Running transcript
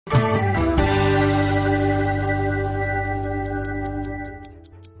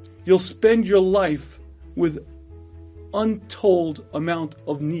you'll spend your life with untold amount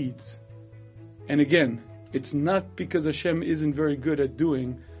of needs. And again, it's not because Hashem isn't very good at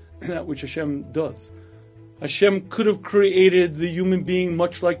doing that which Hashem does. Hashem could have created the human being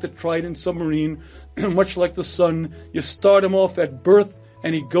much like the Trident submarine, much like the sun. You start him off at birth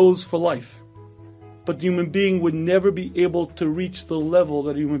and he goes for life. But the human being would never be able to reach the level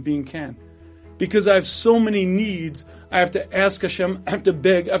that a human being can. Because I have so many needs, I have to ask Hashem, I have to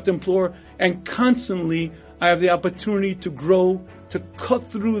beg, I have to implore, and constantly I have the opportunity to grow, to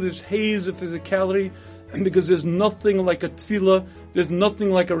cut through this haze of physicality, because there's nothing like a tefillah, there's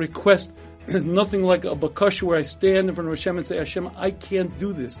nothing like a request, there's nothing like a bakash where I stand in front of Hashem and say, Hashem, I can't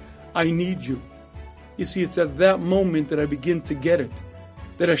do this. I need you. You see, it's at that moment that I begin to get it.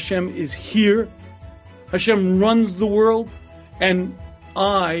 That Hashem is here. Hashem runs the world. And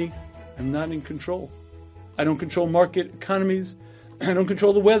I am not in control. I don't control market economies. I don't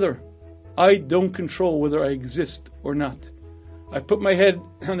control the weather. I don't control whether I exist or not. I put my head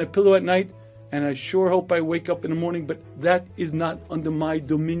on a pillow at night and I sure hope I wake up in the morning, but that is not under my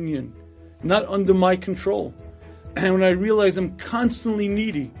dominion. Not under my control. And when I realize I'm constantly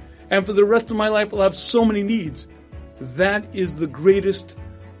needy, and for the rest of my life I'll have so many needs, that is the greatest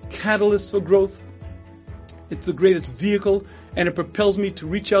catalyst for growth. It's the greatest vehicle, and it propels me to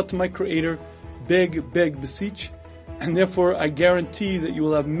reach out to my Creator, beg, beseech, and therefore I guarantee that you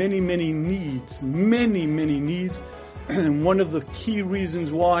will have many, many needs, and one of the key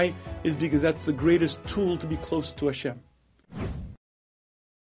reasons why is because that's the greatest tool to be close to Hashem.